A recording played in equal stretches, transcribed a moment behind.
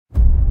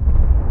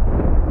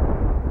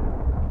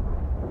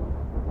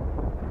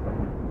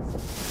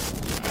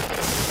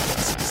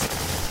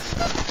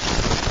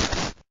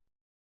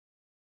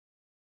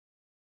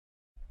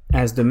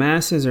As the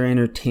masses are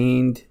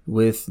entertained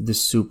with the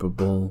Super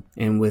Bowl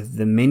and with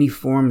the many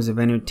forms of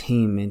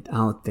entertainment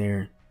out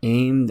there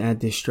aimed at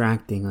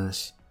distracting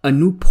us, a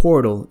new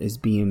portal is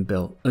being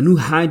built. A new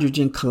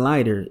hydrogen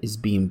collider is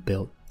being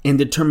built. And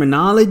the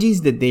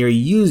terminologies that they are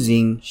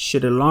using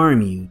should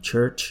alarm you,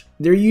 church.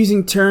 They're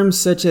using terms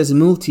such as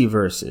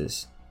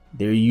multiverses.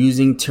 They're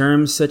using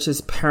terms such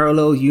as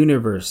parallel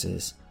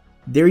universes.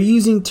 They're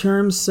using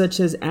terms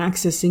such as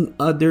accessing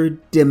other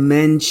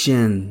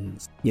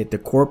dimensions. Yet the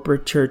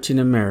corporate church in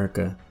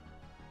America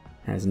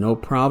has no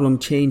problem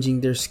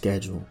changing their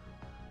schedule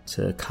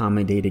to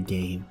accommodate a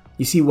game.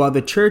 You see, while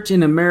the church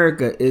in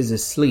America is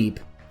asleep,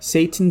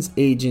 Satan's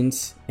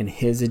agents and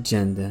his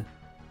agenda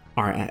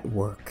are at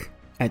work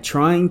at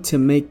trying to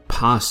make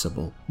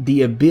possible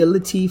the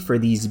ability for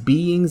these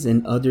beings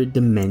in other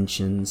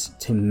dimensions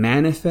to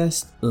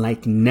manifest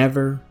like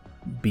never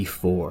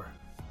before.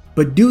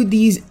 But do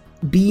these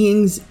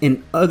beings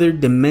in other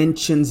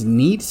dimensions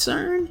need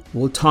CERN?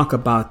 We'll talk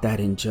about that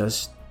in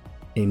just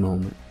a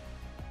moment.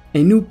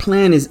 A new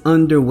plan is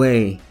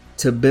underway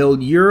to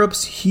build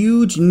Europe's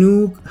huge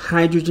new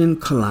hydrogen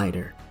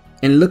collider.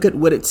 And look at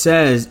what it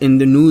says in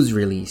the news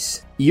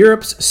release.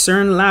 Europe's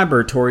CERN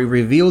laboratory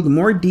revealed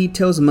more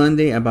details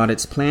Monday about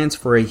its plans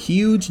for a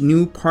huge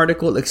new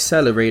particle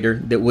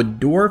accelerator that would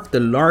dwarf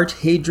the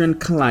Large Hadron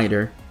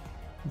Collider,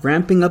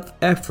 ramping up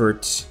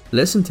efforts,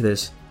 listen to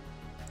this,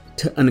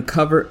 to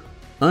uncover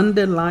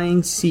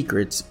underlying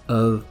secrets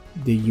of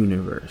the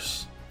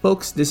universe.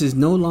 Folks, this is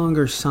no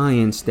longer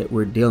science that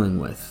we're dealing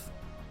with.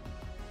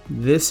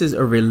 This is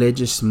a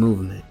religious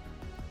movement.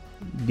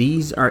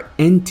 These are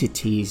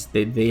entities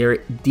that they are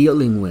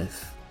dealing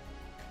with.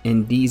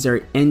 And these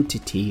are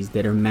entities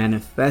that are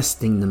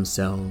manifesting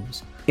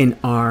themselves in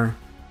our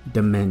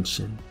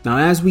dimension. Now,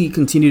 as we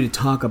continue to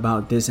talk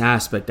about this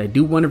aspect, I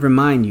do want to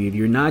remind you, if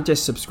you're not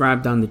just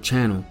subscribed on the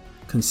channel,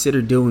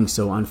 consider doing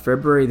so. On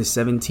February the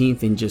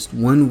 17th, in just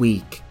 1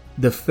 week,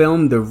 the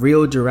film The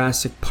Real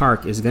Jurassic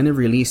Park is going to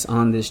release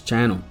on this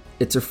channel.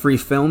 It's a free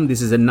film.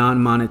 This is a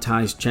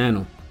non-monetized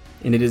channel.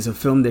 And it is a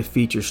film that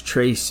features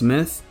Trey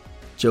Smith,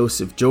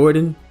 Joseph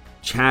Jordan,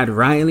 Chad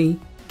Riley,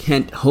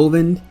 Kent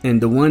Hovind, and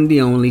the one,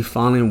 the only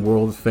Fallen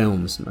World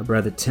Films, my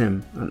brother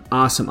Tim, an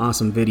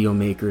awesome video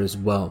maker as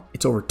well.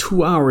 It's over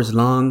 2 hours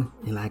long,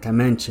 and like I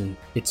mentioned,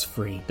 it's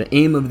free. The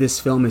aim of this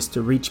film is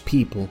to reach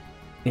people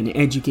and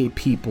educate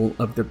people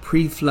of the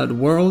pre-flood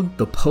world,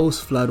 the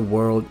post-flood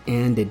world,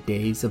 and the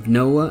days of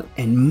Noah,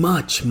 and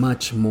much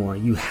more.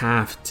 You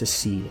have to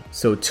see it.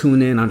 So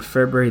tune in on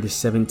February the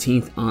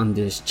 17th on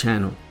this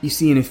channel. You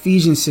see, in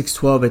Ephesians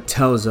 6:12, it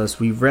tells us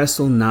we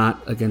wrestle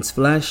not against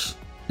flesh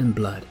and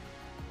blood.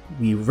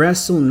 We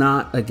wrestle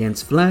not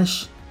against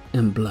flesh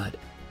and blood.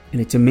 And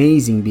it's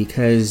amazing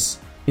because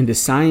in the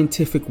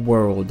scientific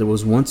world, there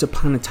was once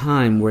upon a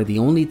time where the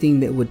only thing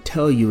that would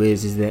tell you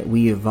is that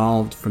we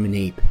evolved from an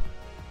ape.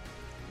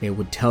 They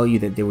would tell you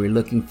that they were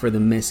looking for the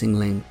missing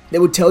link. They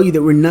would tell you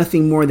that we're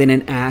nothing more than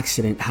an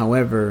accident.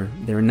 However,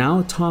 they're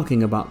now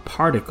talking about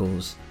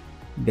particles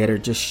that are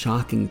just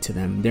shocking to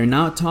them. They're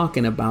now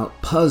talking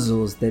about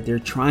puzzles that they're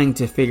trying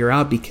to figure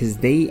out because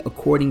they,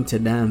 according to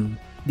them,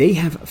 they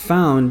have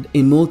found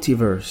a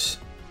multiverse.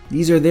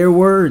 These are their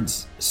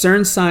words.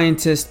 CERN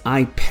scientists,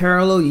 a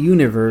parallel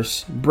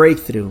universe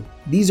breakthrough.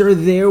 These are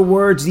their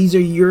words. These are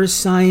your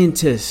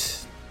scientists.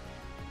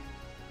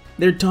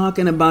 They're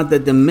talking about the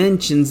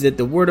dimensions that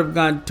the Word of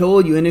God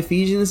told you in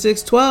Ephesians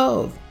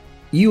 6:12.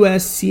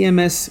 U.S.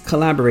 CMS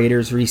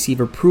collaborators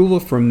receive approval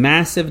for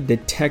massive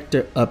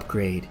detector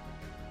upgrade.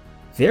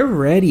 They're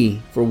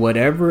ready for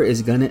whatever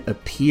is going to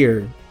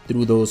appear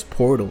through those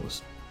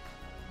portals.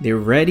 They're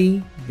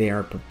ready, they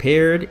are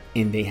prepared,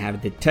 and they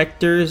have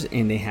detectors,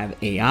 and they have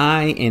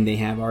AI, and they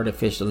have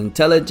artificial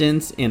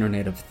intelligence,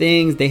 Internet of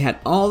Things. They had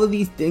all of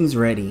these things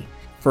ready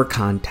for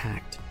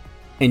contact.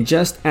 And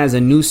just as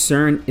a new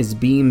CERN is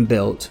being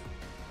built,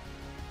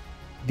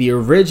 the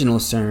original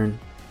CERN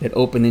that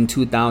opened in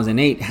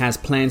 2008 has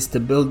plans to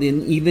build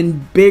an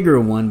even bigger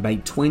one by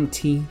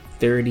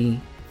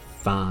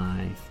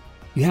 2035.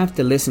 You have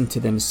to listen to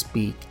them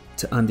speak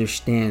to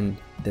understand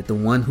that the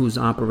one who's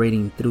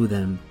operating through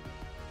them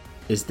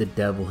is the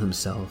devil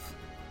himself.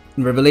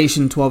 In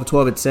Revelation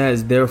 12:12 it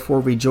says, "Therefore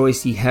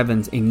rejoice ye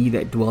heavens, and ye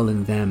that dwell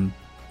in them.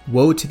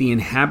 Woe to the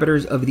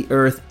inhabitants of the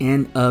earth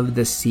and of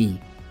the sea,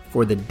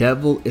 for the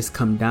devil is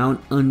come down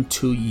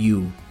unto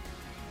you,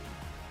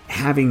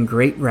 having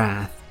great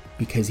wrath,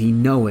 because he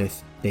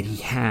knoweth that he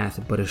hath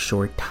but a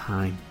short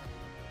time."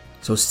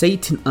 So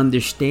Satan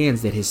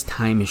understands that his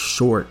time is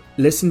short.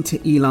 Listen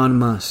to Elon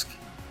Musk.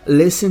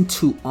 Listen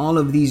to all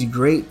of these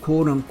great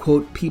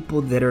quote-unquote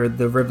people that are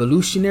the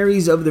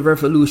revolutionaries of the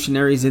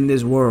revolutionaries in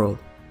this world.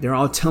 They're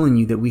all telling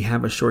you that we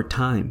have a short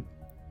time.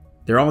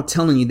 They're all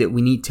telling you that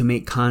we need to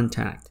make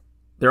contact.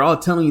 They're all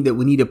telling you that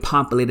we need to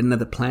populate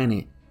another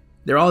planet.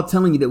 They're all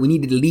telling you that we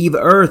need to leave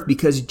Earth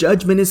because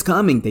judgment is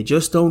coming. They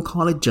just don't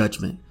call it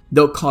judgment.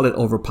 They'll call it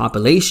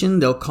overpopulation.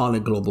 They'll call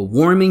it global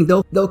warming.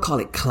 They'll call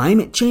it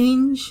climate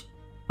change.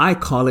 I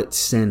call it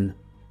sin.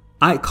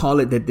 I call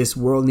it that this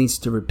world needs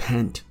to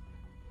repent.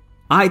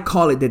 I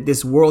call it that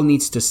this world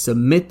needs to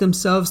submit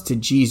themselves to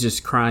Jesus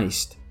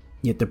Christ.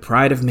 Yet the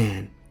pride of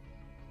man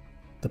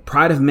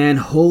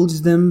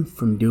holds them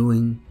from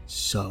doing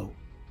so.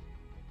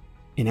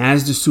 And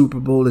as the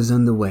Super Bowl is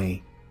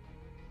underway,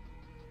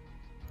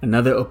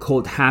 another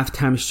occult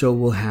halftime show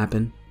will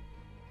happen.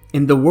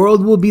 And the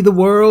world will be the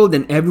world,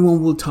 and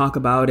everyone will talk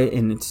about it,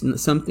 and it's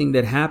something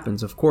that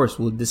happens. Of course,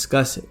 we'll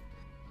discuss it.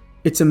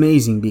 It's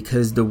amazing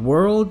because the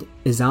world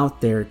is out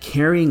there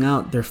carrying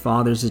out their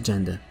father's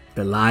agenda,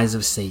 the lies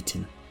of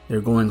Satan.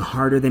 They're going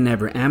harder than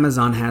ever.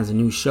 Amazon has a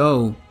new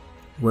show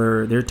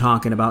where they're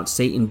talking about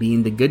Satan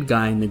being the good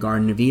guy in the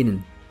Garden of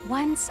Eden.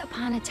 Once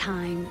upon a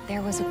time,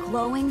 there was a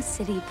glowing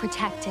city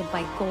protected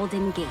by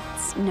golden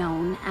gates,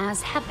 known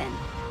as heaven.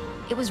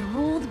 It was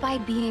ruled by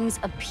beings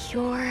of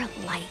pure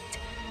light.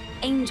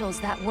 Angels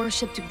that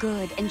worshipped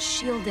good and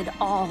shielded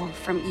all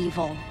from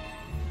evil.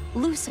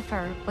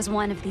 Lucifer was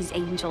one of these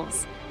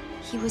angels.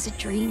 He was a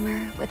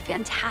dreamer with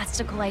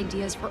fantastical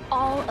ideas for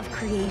all of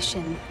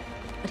creation,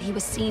 but he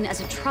was seen as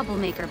a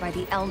troublemaker by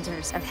the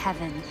elders of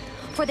heaven,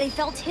 for they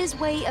felt his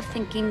way of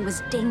thinking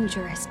was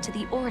dangerous to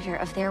the order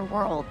of their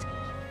world.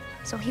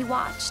 So he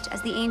watched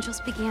as the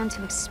angels began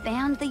to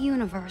expand the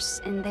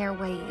universe in their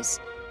ways.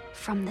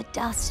 From the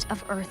dust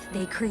of earth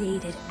they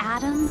created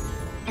Adam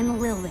and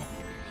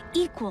Lilith,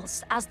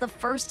 equals as the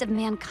first of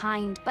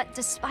mankind, but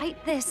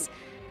despite this,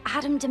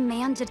 Adam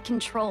demanded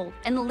control,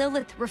 and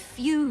Lilith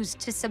refused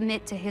to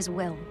submit to his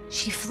will.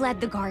 She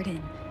fled the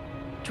garden.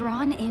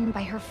 Drawn in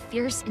by her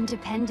fierce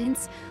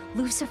independence,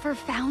 Lucifer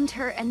found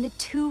her, and the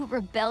two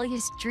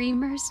rebellious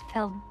dreamers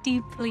fell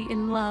deeply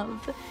in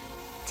love.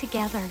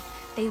 Together,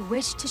 they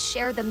wished to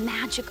share the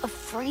magic of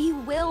free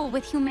will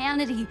with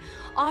humanity,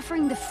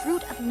 offering the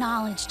fruit of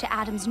knowledge to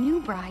Adam's new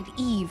bride,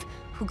 Eve,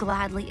 who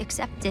gladly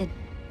accepted.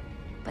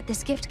 But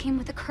this gift came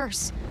with a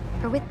curse,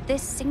 for with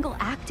this single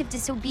act of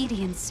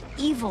disobedience,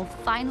 evil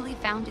finally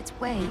found its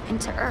way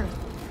into Earth.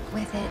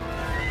 With it,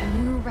 a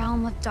new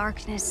realm of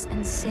darkness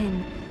and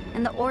sin,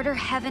 and the order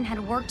heaven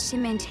had worked to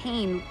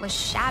maintain was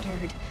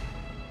shattered.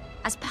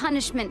 As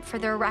punishment for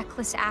their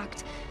reckless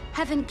act,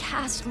 heaven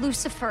cast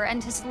Lucifer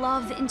and his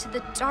love into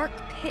the dark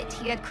pit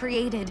he had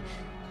created,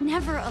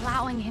 never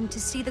allowing him to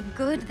see the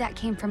good that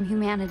came from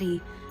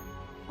humanity,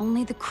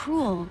 only the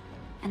cruel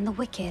and the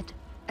wicked.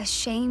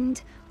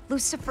 Ashamed,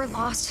 Lucifer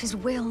lost his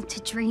will to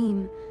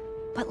dream,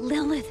 but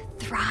Lilith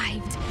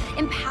thrived,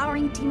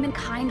 empowering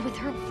demonkind with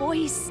her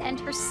voice and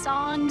her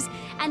songs,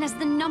 and as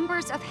the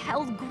numbers of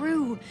hell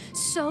grew,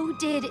 so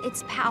did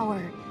its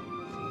power.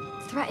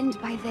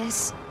 Threatened by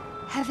this,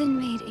 heaven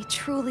made a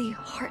truly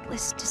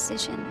heartless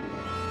decision,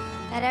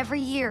 that every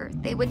year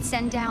they would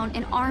send down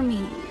an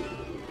army,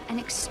 an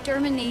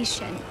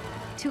extermination,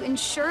 to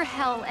ensure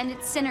hell and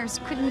its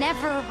sinners could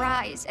never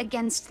rise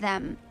against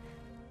them.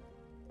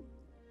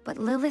 But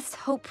Lilith's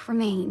hope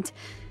remained,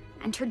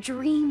 and her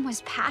dream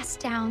was passed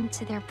down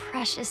to their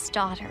precious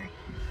daughter,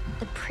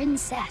 the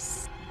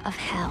Princess of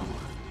Hell.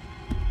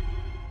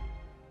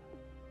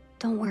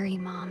 Don't worry,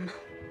 Mom.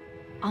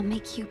 I'll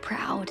make you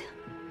proud.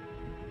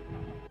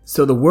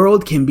 So the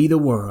world can be the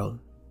world,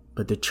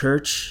 but the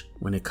church,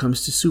 when it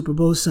comes to Super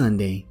Bowl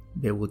Sunday,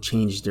 they will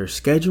change their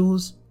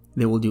schedules.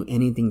 They will do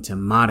anything to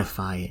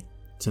modify it,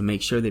 to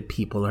make sure that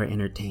people are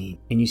entertained.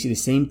 And you see the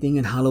same thing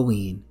in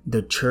Halloween.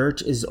 The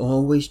church is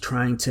always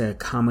trying to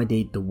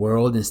accommodate the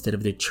world instead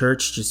of the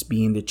church just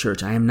being the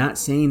church. I am not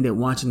saying that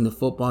watching the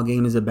football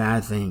game is a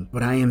bad thing.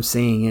 What I am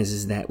saying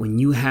is that when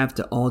you have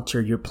to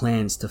alter your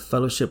plans to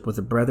fellowship with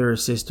a brother or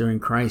sister in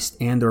Christ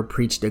and or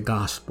preach the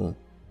gospel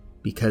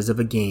because of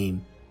a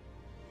game,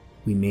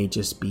 we may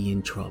just be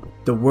in trouble.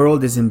 The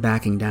world isn't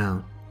backing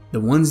down.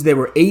 The ones that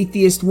were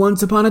atheists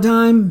once upon a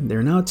time,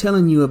 they're now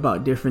telling you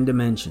about different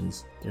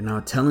dimensions. They're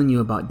now telling you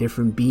about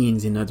different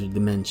beings in other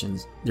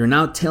dimensions. They're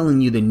now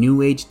telling you the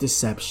new age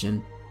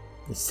deception,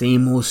 the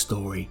same old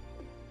story,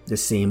 the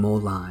same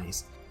old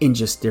lies, in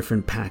just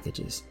different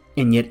packages.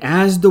 And yet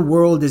as the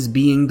world is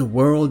being the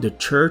world, the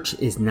church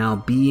is now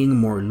being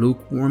more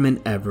lukewarm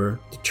than ever.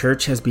 The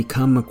church has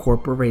become a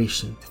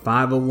corporation.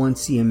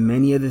 501c and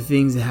many other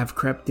things that have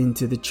crept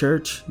into the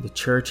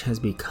church has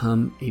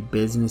become a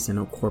business and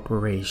a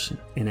corporation.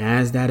 And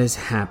as that is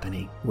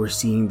happening, we're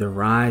seeing the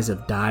rise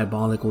of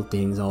diabolical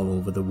things all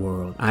over the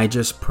world. I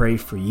just pray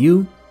for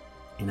you,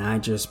 and I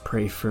just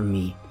pray for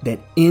me, that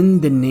in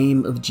the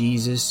name of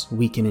Jesus,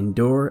 we can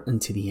endure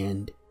unto the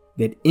end.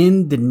 That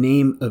in the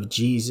name of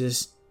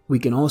Jesus, we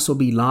can also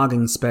be log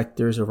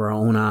inspectors of our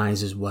own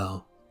eyes as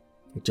well.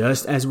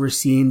 Just as we're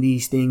seeing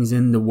these things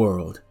in the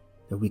world,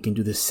 that we can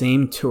do the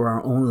same to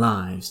our own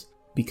lives,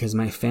 because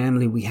my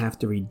family, we have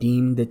to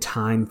redeem the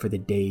time, for the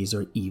days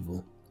are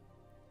evil.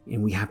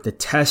 And we have to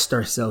test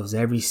ourselves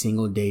every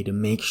single day to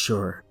make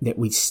sure that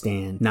we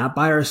stand, not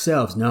by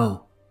ourselves,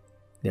 no,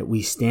 that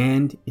we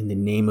stand in the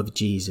name of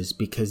Jesus,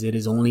 because it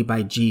is only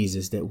by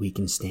Jesus that we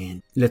can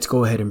stand. Let's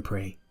go ahead and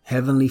pray.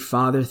 Heavenly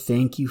Father,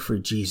 thank you for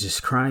Jesus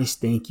Christ.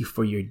 Thank you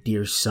for your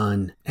dear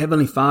Son.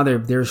 Heavenly Father,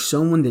 if there's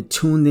someone that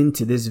tuned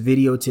into this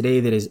video today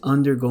that is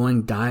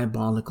undergoing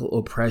diabolical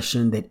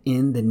oppression, that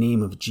in the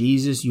name of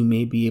Jesus, you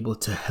may be able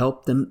to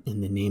help them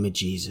in the name of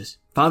Jesus.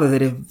 Father,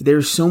 that if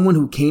there's someone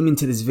who came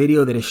into this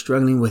video that is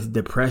struggling with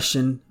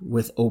depression,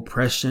 with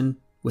oppression,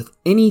 with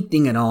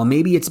anything at all,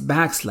 maybe it's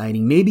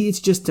backsliding, maybe it's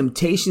just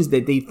temptations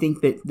that they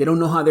think that they don't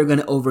know how they're going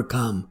to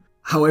overcome.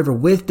 However,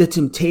 with the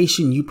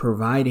temptation, you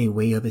provide a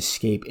way of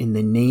escape. In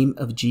the name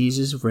of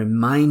Jesus,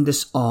 remind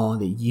us all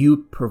that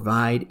you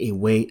provide a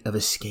way of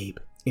escape.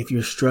 If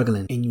you're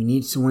struggling and you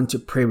need someone to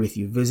pray with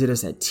you, visit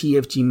us at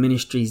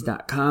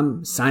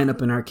tfgministries.com, sign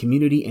up in our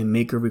community and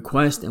make a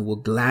request, and we'll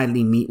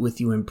gladly meet with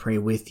you and pray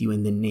with you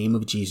in the name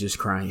of Jesus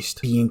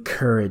Christ. Be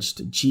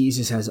encouraged.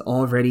 Jesus has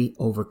already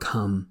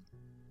overcome.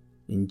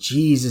 In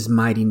Jesus'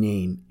 mighty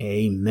name,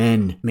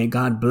 amen. May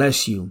God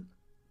bless you.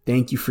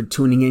 Thank you for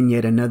tuning in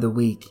yet another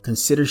week.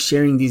 Consider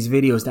sharing these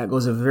videos. That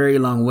goes a very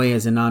long way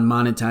as a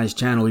non-monetized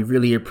channel. We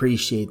really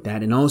appreciate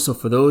that. And also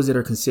for those that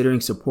are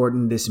considering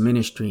supporting this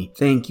ministry,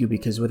 thank you,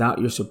 because without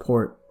your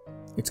support,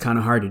 it's kind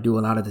of hard to do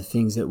a lot of the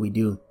things that we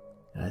do.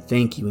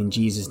 Thank you in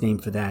Jesus' name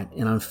for that.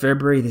 And on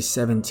February the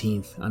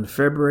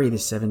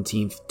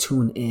 17th,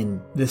 tune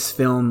in. This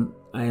film,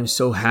 I am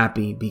so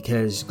happy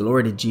because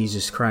glory to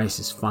Jesus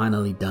Christ is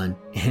finally done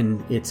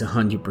and it's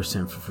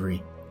 100% for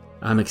free.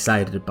 I'm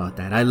excited about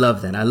that. I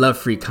love that. I love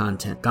free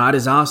content. God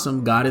is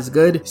awesome. God is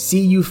good. See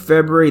you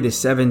February the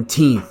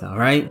 17th. All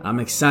right. I'm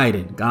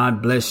excited.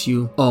 God bless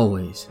you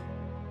always.